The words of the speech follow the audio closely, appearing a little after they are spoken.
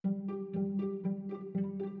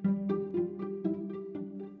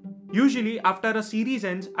Usually, after a series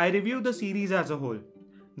ends, I review the series as a whole.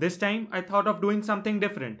 This time, I thought of doing something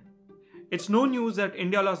different. It's no news that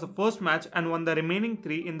India lost the first match and won the remaining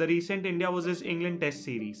 3 in the recent India vs England Test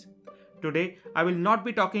series. Today, I will not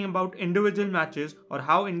be talking about individual matches or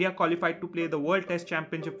how India qualified to play the World Test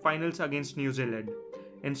Championship finals against New Zealand.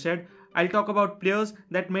 Instead, I'll talk about players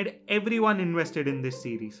that made everyone invested in this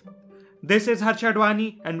series. This is Harsh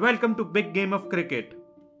Advani and welcome to Big Game of Cricket.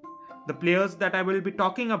 The players that I will be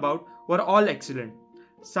talking about were all excellent.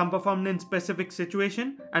 Some performed in specific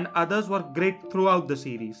situations and others were great throughout the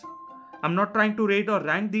series. I'm not trying to rate or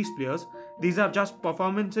rank these players, these are just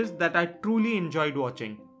performances that I truly enjoyed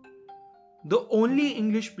watching. The only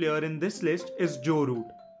English player in this list is Joe Root.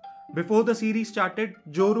 Before the series started,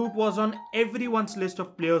 Joe Root was on everyone's list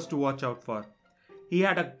of players to watch out for. He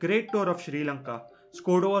had a great tour of Sri Lanka,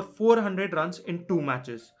 scored over 400 runs in 2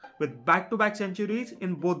 matches, with back-to-back centuries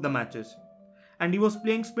in both the matches. And he was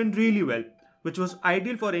playing spin really well, which was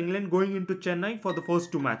ideal for England going into Chennai for the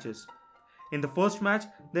first 2 matches. In the first match,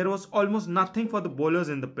 there was almost nothing for the bowlers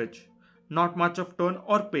in the pitch, not much of turn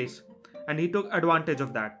or pace, and he took advantage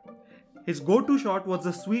of that. His go-to shot was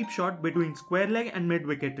the sweep shot between square leg and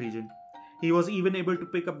mid-wicket region. He was even able to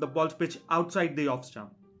pick up the ball's pitch outside the off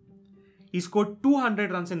stump. He scored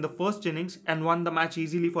 200 runs in the first innings and won the match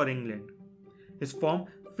easily for England. His form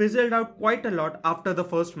fizzled out quite a lot after the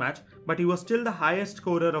first match, but he was still the highest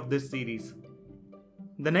scorer of this series.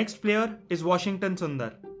 The next player is Washington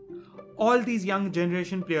Sundar. All these young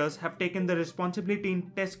generation players have taken the responsibility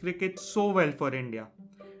in Test cricket so well for India.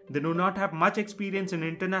 They do not have much experience in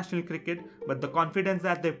international cricket, but the confidence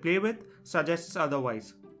that they play with suggests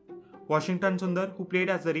otherwise. Washington Sundar, who played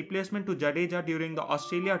as the replacement to Jadeja during the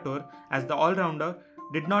Australia tour as the all-rounder,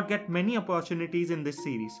 did not get many opportunities in this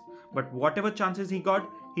series, but whatever chances he got,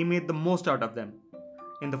 he made the most out of them.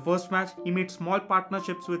 In the first match, he made small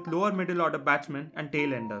partnerships with lower middle order batsmen and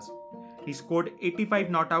tail-enders. He scored 85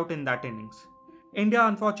 not out in that innings. India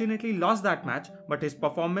unfortunately lost that match, but his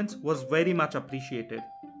performance was very much appreciated.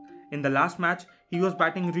 In the last match, he was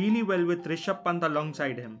batting really well with Rishabh Pant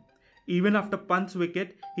alongside him. Even after Pant's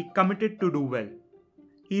wicket, he committed to do well.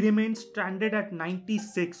 He remained stranded at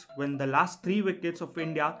 96 when the last 3 wickets of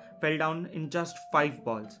India fell down in just 5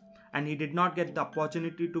 balls, and he did not get the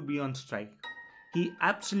opportunity to be on strike. He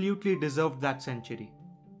absolutely deserved that century.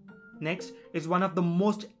 Next is one of the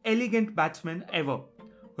most elegant batsmen ever,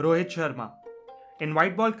 Rohit Sharma. In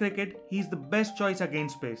white ball cricket, he is the best choice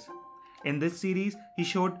against pace. In this series, he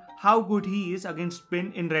showed how good he is against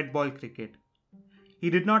spin in red ball cricket. He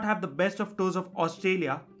did not have the best of toes of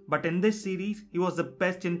Australia, but in this series, he was the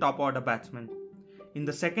best in top order batsmen. In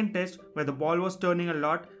the second test, where the ball was turning a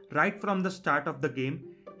lot right from the start of the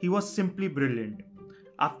game, he was simply brilliant.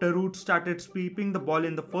 After Root started sweeping the ball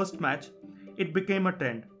in the first match, it became a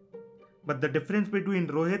trend. But the difference between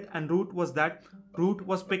Rohit and Root was that Root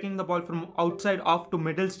was picking the ball from outside off to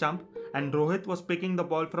middle stump and Rohit was picking the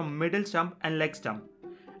ball from middle stump and leg stump,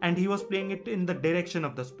 and he was playing it in the direction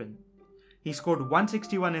of the spin. He scored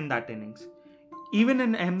 161 in that innings. Even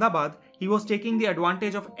in Ahmedabad, he was taking the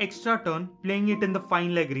advantage of extra turn playing it in the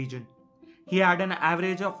fine leg region. He had an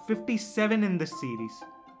average of 57 in this series.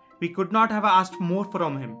 We could not have asked more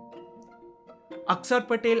from him. Akshar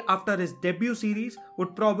Patel after his debut series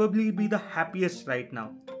would probably be the happiest right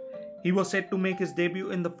now. He was set to make his debut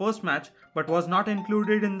in the first match but was not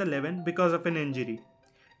included in the 11 because of an injury.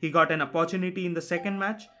 He got an opportunity in the second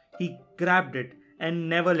match, he grabbed it and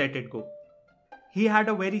never let it go. He had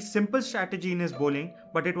a very simple strategy in his bowling,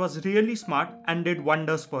 but it was really smart and did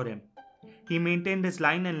wonders for him. He maintained his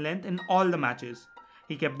line and length in all the matches.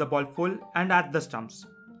 He kept the ball full and at the stumps.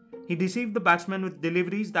 He deceived the batsmen with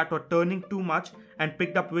deliveries that were turning too much and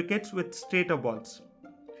picked up wickets with straighter balls.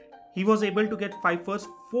 He was able to get 5 firsts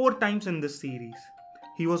 4 times in this series.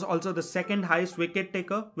 He was also the second highest wicket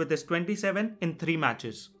taker with his 27 in 3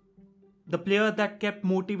 matches. The player that kept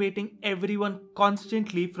motivating everyone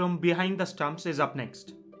constantly from behind the stumps is up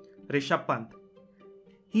next, Rishabh Pant.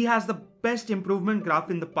 He has the best improvement graph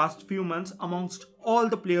in the past few months amongst all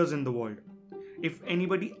the players in the world. If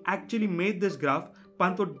anybody actually made this graph,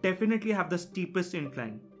 Pant would definitely have the steepest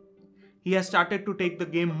incline. He has started to take the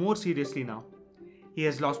game more seriously now. He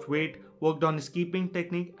has lost weight, worked on his keeping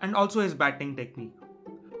technique and also his batting technique.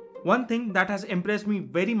 One thing that has impressed me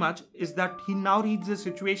very much is that he now reads the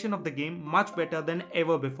situation of the game much better than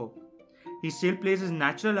ever before. He still plays his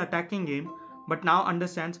natural attacking game, but now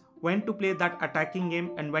understands when to play that attacking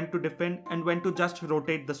game and when to defend and when to just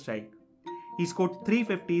rotate the strike. He scored 3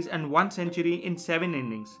 50s and 1 century in 7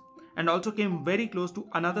 innings and also came very close to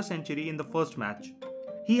another century in the first match.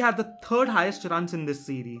 He had the 3rd highest runs in this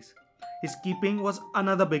series. His keeping was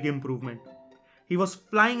another big improvement. He was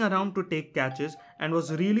flying around to take catches and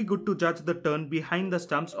was really good to judge the turn behind the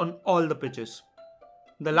stumps on all the pitches.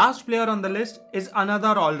 The last player on the list is another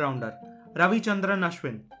all-rounder, Ravichandran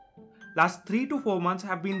Ashwin. Last 3 to 4 months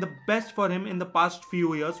have been the best for him in the past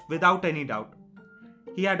few years without any doubt.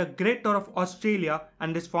 He had a great tour of Australia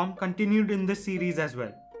and his form continued in this series as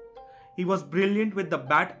well. He was brilliant with the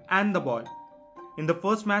bat and the ball. In the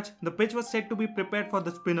first match, the pitch was said to be prepared for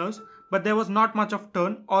the spinners, but there was not much of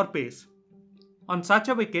turn or pace. On such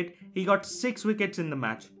a wicket, he got 6 wickets in the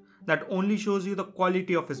match. That only shows you the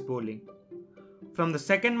quality of his bowling. From the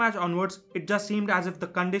second match onwards, it just seemed as if the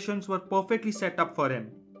conditions were perfectly set up for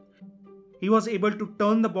him. He was able to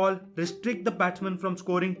turn the ball, restrict the batsman from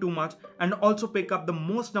scoring too much, and also pick up the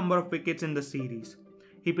most number of wickets in the series.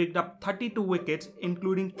 He picked up 32 wickets,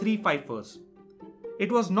 including 3 fifers.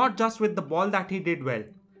 It was not just with the ball that he did well.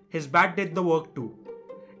 His bat did the work too.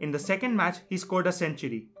 In the second match, he scored a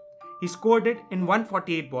century. He scored it in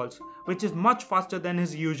 148 balls, which is much faster than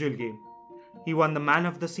his usual game. He won the Man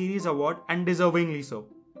of the Series award and deservingly so.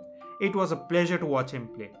 It was a pleasure to watch him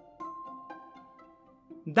play.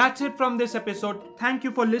 That's it from this episode. Thank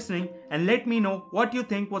you for listening and let me know what you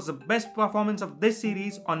think was the best performance of this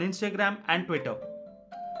series on Instagram and Twitter.